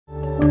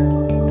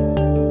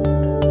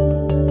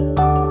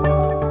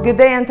Good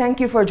day and thank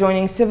you for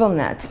joining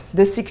CivilNet.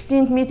 The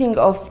 16th meeting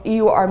of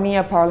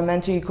EU-Armenia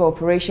Parliamentary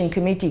Cooperation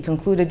Committee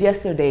concluded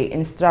yesterday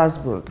in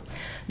Strasbourg.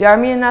 The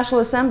Armenian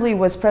National Assembly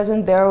was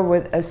present there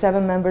with a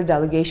 7-member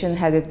delegation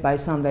headed by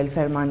Samvel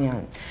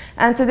Fermanyan.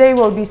 And today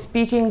we'll be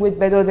speaking with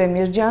Bedo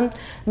Demirdjian.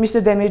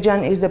 Mr.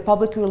 Demirdjian is the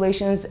Public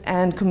Relations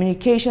and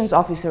Communications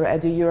Officer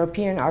at the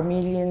European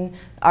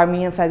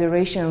Armenian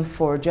Federation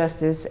for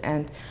Justice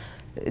and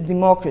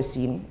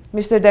Democracy.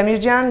 Mr.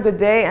 Demirdjian, good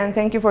day and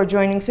thank you for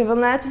joining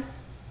CivilNet.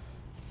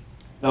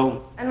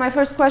 No. And my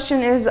first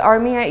question is,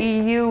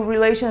 Armenia-EU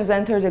relations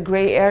entered a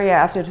gray area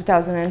after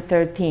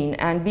 2013,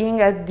 and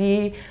being at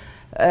the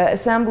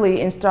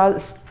Assembly in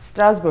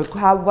Strasbourg,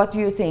 what do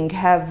you think?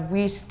 Have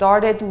we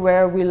started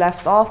where we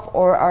left off,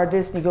 or are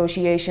these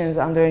negotiations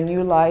under a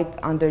new light,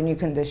 under new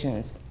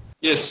conditions?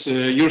 Yes,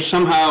 you're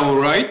somehow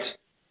right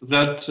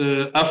that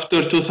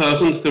after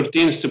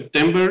 2013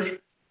 September,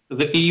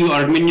 the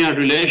EU-Armenia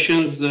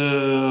relations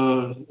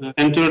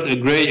entered a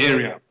gray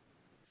area.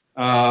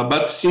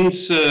 But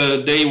since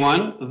day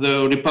one,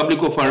 the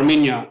Republic of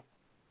Armenia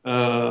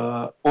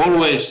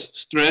always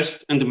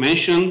stressed and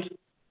mentioned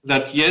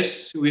that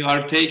yes, we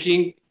are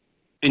taking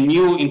a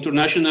new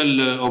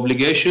international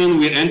obligation,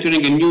 we're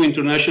entering a new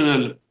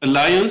international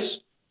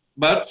alliance,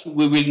 but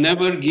we will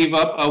never give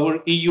up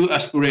our EU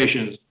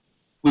aspirations.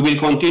 We will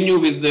continue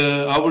with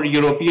our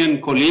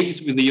European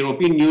colleagues, with the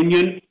European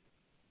Union,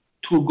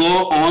 to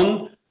go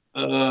on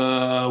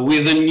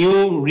with a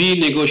new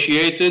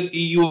renegotiated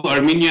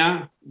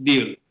EU-Armenia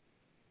deal.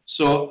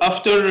 So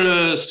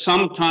after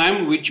some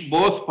time, which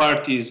both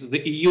parties,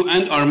 the EU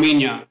and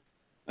Armenia,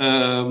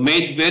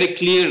 made very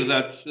clear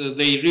that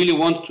they really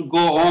want to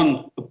go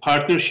on a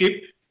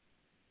partnership,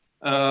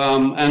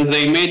 and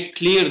they made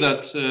clear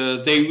that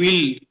they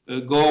will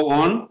go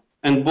on,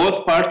 and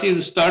both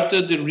parties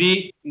started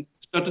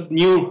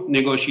new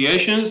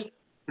negotiations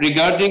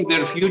regarding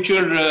their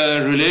future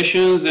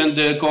relations and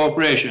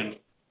cooperation.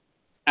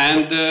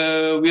 And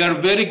we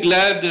are very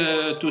glad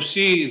to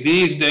see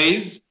these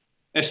days,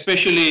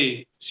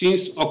 especially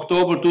since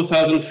October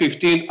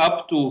 2015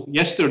 up to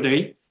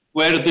yesterday,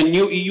 where the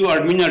new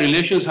EU-Armenia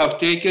relations have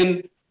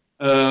taken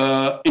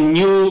a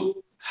new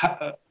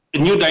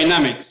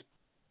dynamic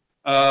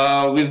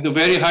with the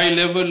very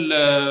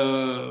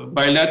high-level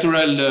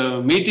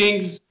bilateral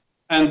meetings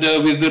and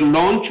with the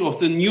launch of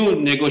the new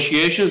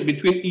negotiations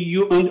between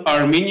EU and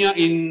Armenia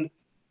in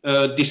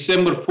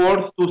December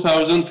 4th,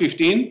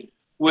 2015,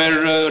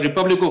 where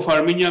Republic of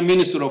Armenia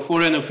Minister of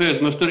Foreign Affairs,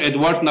 Mr.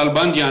 Edward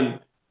Nalbandian,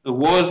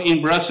 was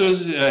in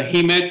Brussels.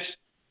 He met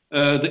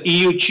the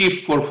EU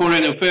Chief for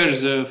Foreign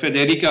Affairs,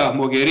 Federica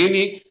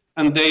Mogherini,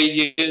 and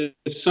they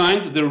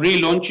signed the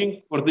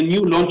relaunching or the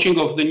new launching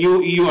of the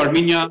new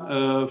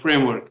EU-Armenia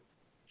framework.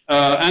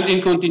 And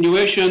in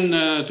continuation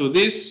to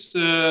this,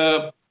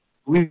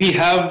 we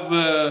have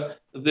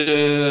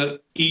the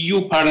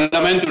EU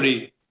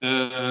Parliamentary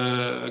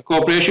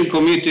Cooperation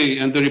Committee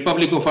and the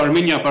Republic of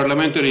Armenia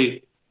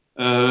Parliamentary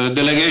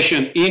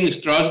Delegation in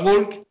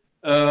Strasbourg.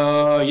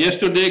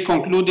 Yesterday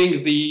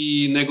concluding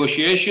the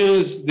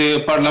negotiations,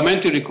 the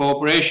parliamentary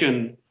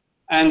cooperation,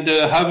 and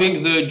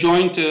having the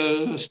joint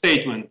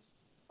statement.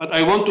 But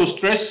I want to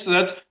stress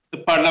that the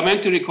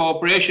parliamentary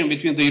cooperation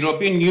between the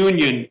European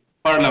Union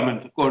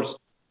Parliament, of course,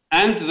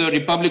 and the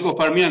Republic of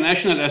Armenia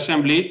National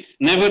Assembly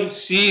never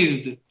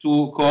ceased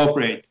to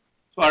cooperate.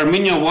 So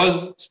Armenia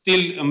was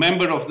still a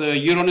member of the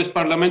Euronest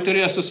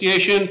Parliamentary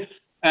Association,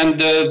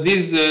 and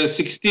this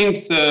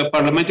 16th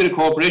parliamentary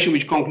cooperation,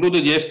 which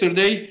concluded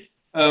yesterday,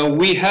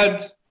 we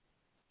had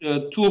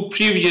two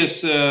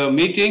previous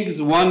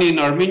meetings, one in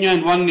Armenia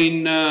and one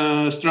in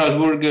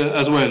Strasbourg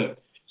as well.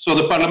 So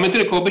the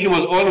parliamentary cooperation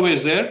was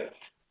always there,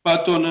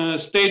 but on a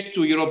state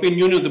to European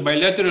Union, the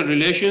bilateral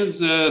relations,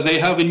 they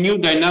have a new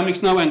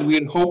dynamics now, and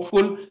we're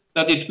hopeful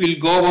that it will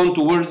go on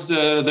towards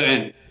the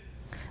end.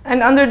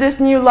 And under this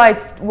new light,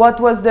 what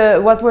were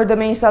the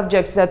main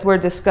subjects that were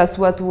discussed?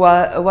 What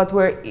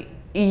were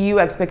EU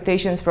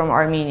expectations from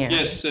Armenia?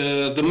 Yes,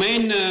 the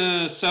main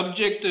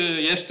subject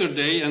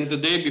yesterday and the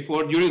day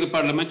before during the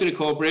Parliamentary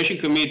Cooperation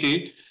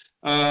Committee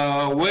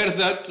were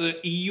that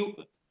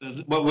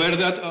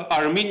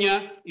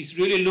Armenia is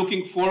really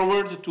looking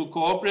forward to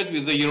cooperate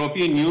with the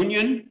European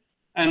Union,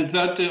 and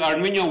that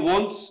Armenia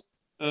wants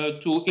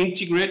to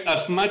integrate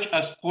as much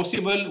as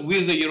possible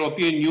with the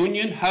European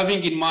Union,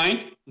 having in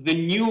mind the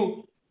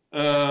new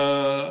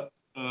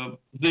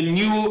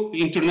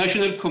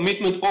international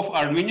commitment of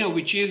Armenia,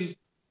 which is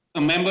a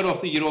member of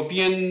the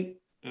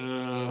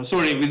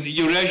with the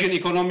Eurasian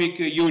Economic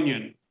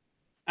Union.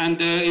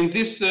 And in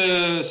this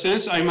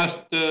sense, I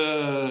must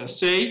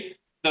say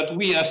that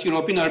we as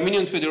European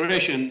Armenian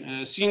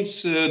Federation,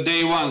 since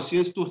day one,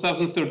 since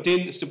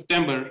 2013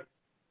 September,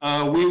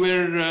 we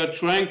were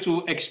trying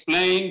to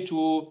explain,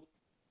 to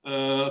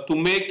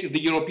make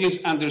the Europeans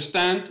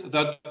understand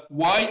that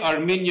why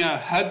Armenia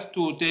had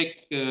to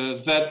take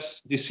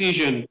that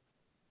decision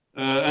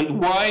and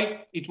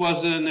why it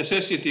was a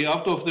necessity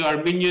out of the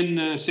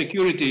Armenian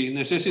security,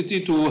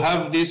 necessity to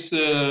have this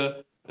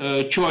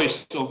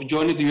choice of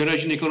joining the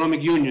Eurasian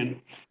Economic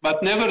Union.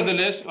 But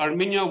nevertheless,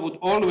 Armenia would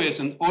always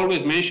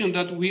mention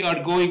that we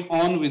are going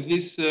on with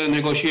these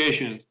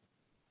negotiations.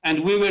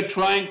 And we were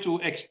trying to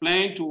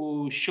explain,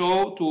 to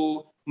show,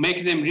 to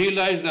make them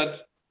realize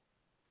that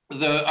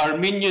the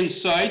Armenian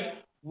side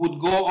would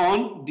go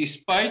on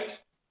despite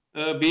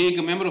being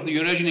a member of the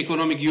Eurasian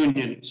Economic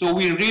Union. So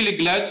we're really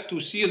glad to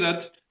see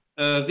that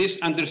this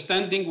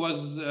understanding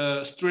was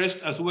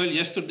stressed as well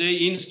yesterday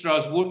in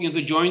Strasbourg in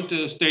the joint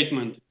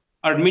statement.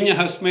 Armenia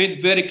has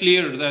made very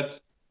clear that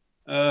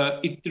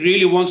it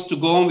really wants to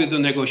go on with the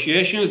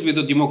negotiations, with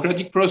the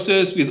democratic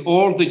process, with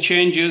all the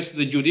changes,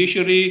 the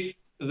judiciary,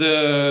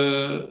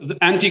 the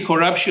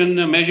anti-corruption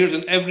measures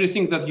and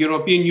everything that the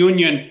European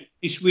Union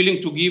is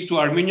willing to give to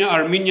Armenia.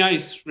 Armenia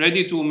is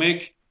ready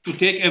to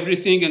take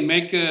everything and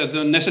make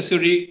the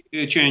necessary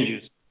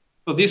changes.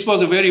 So this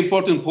was a very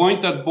important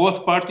point that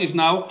both parties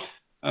now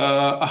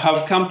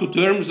have come to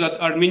terms that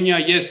Armenia,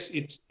 yes,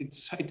 it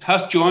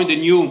has joined a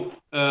new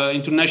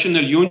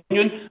international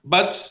union,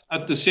 but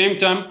at the same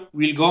time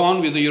will go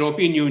on with the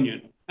European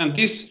Union. And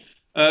this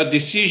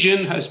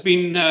decision has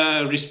been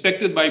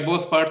respected by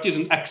both parties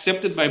and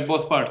accepted by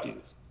both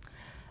parties.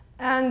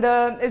 And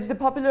it's the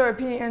popular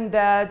opinion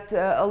that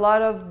a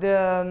lot of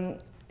the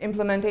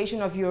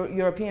implementation of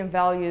European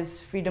values,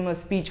 freedom of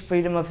speech,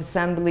 freedom of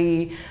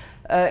assembly,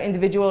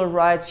 individual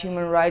rights,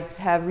 human rights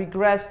have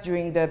regressed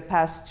during the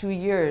past 2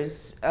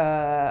 years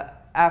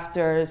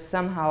after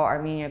somehow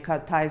Armenia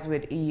cut ties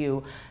with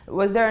EU.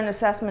 Was there an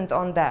assessment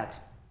on that?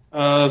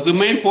 The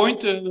main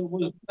point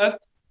was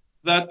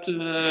that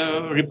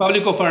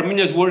Republic of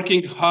Armenia is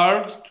working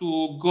hard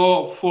to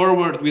go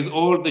forward with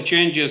all the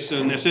changes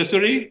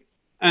necessary.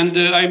 And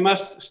I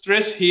must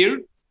stress here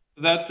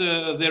that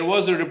there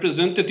was a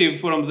representative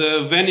from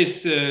the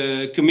Venice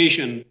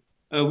Commission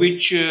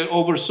which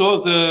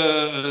oversaw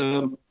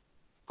the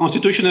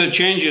constitutional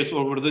changes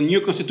over the new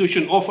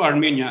constitution of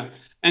Armenia.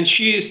 And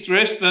she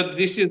stressed that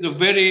this is a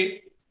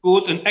very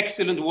good and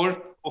excellent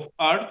work of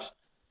art.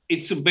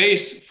 It's a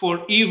base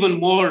for even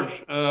more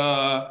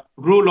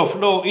rule of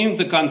law in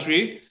the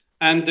country.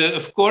 And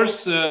of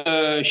course,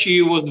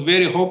 she was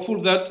very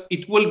hopeful that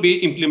it will be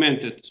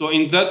implemented. So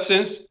in that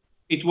sense,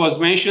 it was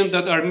mentioned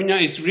that Armenia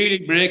is really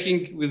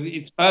breaking with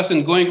its past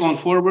and going on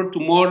forward to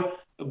more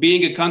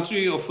being a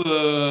country of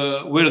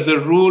where the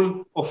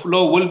rule of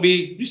law will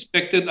be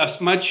respected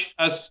as much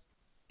as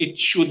it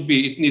should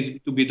be, it needs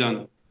to be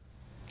done.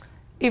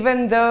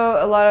 Even though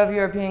a lot of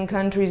European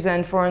countries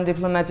and foreign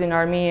diplomats in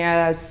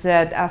Armenia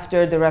said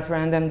after the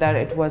referendum that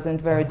it wasn't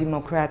very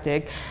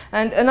democratic.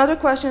 And another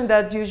question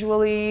that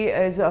usually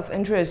is of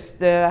interest,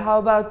 how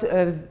about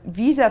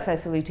visa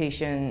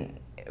facilitation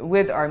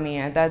with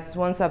Armenia? That's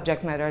one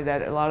subject matter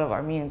that a lot of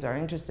Armenians are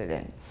interested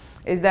in.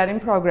 Is that in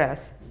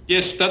progress?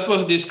 Yes, that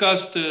was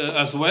discussed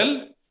as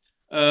well.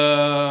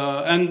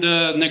 And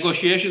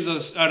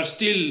negotiations are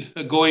still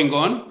going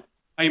on.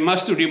 I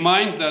must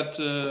remind that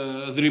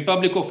the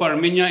Republic of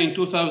Armenia in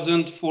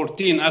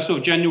 2014, as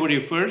of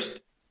January 1st,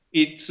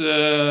 it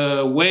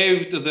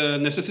waived the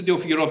necessity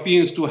of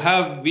Europeans to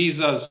have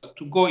visas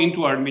to go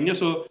into Armenia.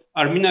 So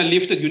Armenia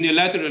lifted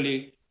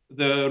unilaterally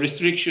the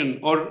restriction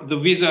or the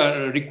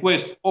visa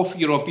request of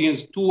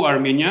Europeans to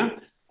Armenia.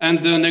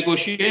 And the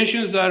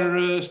negotiations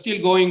are still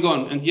going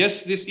on. And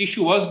yes, this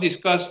issue was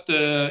discussed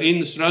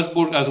in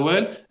Strasbourg as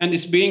well, and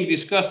it's being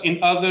discussed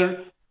in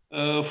other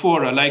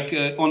fora, like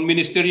on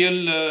ministerial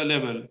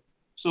level.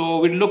 So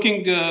we're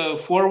looking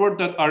forward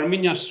that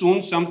Armenia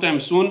soon, sometime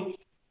soon,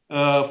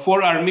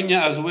 for Armenia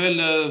as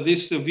well,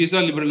 this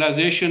visa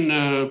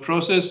liberalization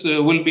process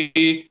will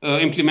be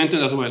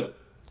implemented as well.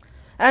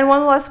 And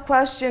one last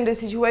question, the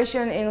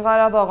situation in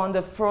Karabakh on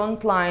the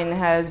front line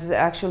has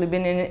actually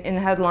been in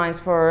headlines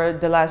for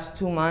the last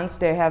 2 months.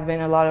 There have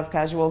been a lot of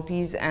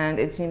casualties and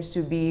it seems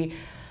to be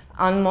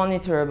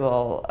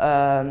unmonitorable.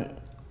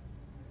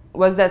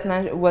 Was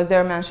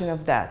there mention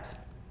of that?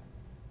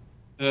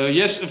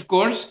 Yes, of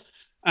course.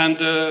 And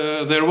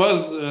there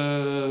was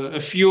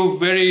a few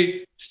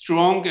very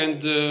strong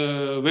and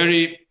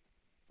very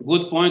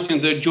good points in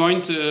the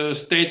joint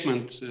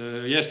statement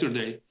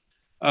yesterday.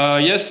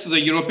 Yes, the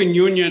European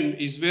Union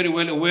is very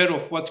well aware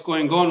of what's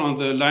going on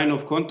the line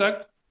of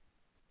contact.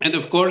 And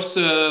of course,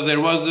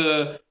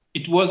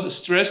 it was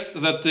stressed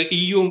that the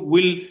EU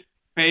will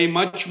pay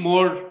much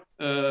more,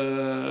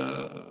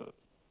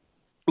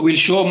 will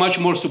show much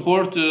more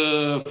support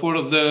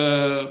for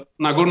the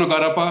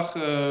Nagorno-Karabakh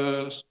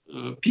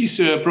peace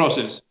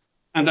process.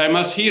 And I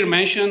must here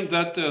mention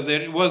that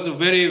there was a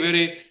very,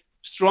 very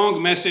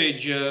strong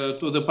message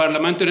to the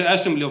Parliamentary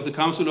Assembly of the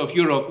Council of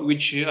Europe,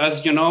 which,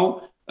 as you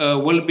know,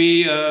 will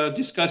be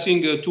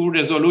discussing 2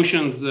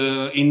 resolutions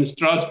in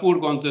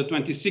Strasbourg on the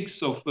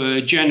 26th of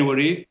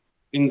January,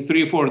 in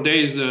 3-4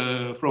 days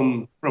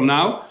from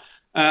now,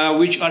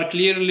 which are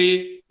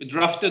clearly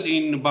drafted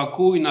in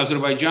Baku, in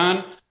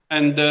Azerbaijan.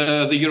 And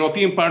the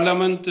European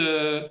Parliament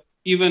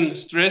even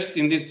stressed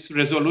in its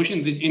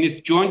resolution, in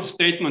its joint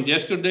statement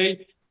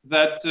yesterday,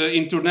 that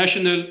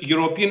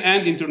European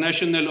and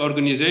international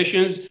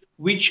organizations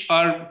which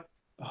are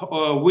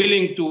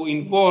willing to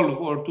involve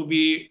or to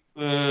be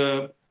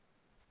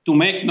to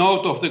make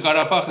note of the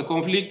Karabakh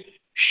conflict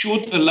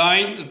should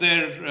align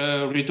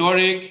their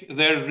rhetoric,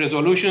 their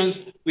resolutions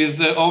with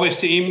the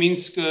OSCE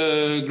Minsk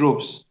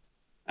groups.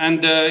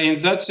 And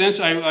in that sense,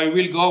 I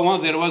will go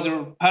on. There was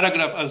a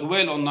paragraph as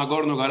well on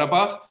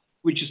Nagorno-Karabakh,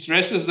 which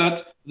stresses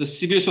that the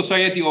civil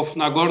society of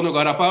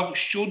Nagorno-Karabakh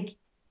should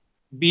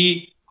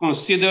be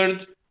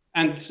considered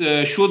and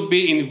should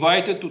be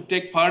invited to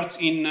take part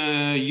in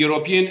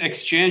European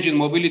exchange and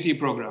mobility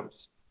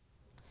programs.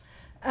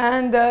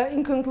 And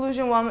in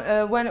conclusion,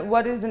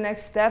 what is the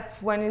next step?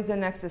 When is the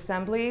next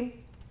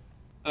assembly?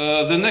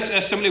 The next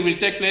assembly will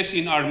take place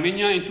in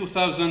Armenia in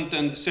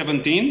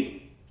 2017.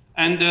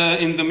 And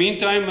in the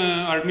meantime,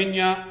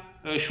 Armenia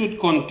should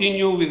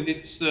continue with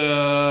its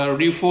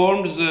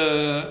reforms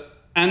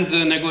and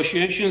the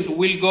negotiations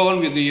will go on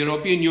with the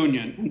European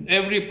Union. And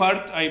every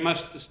part, I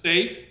must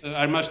state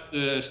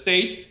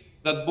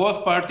that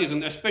both parties,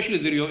 and especially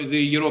the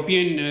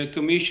European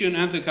Commission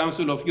and the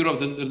Council of Europe,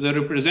 the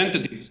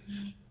representatives,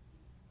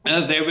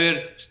 they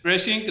were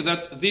stressing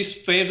that this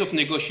phase of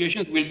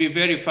negotiations will be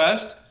very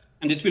fast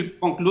and it will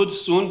conclude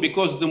soon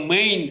because the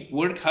main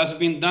work has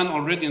been done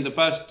already in the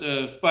past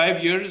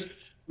 5 years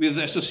with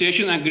the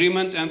association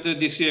agreement and the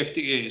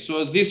DCFTA.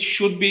 So this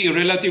should be a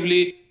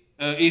relatively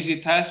easy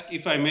task,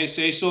 if I may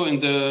say so, in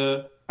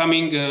the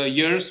coming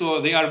years.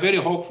 So they are very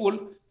hopeful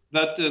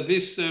that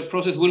this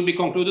process will be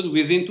concluded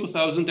within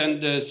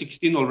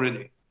 2016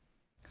 already.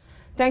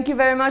 Thank you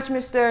very much,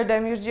 Mr.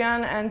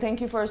 Demirdjian, and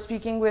thank you for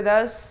speaking with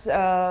us.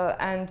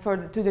 And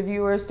to the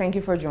viewers, thank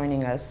you for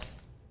joining us.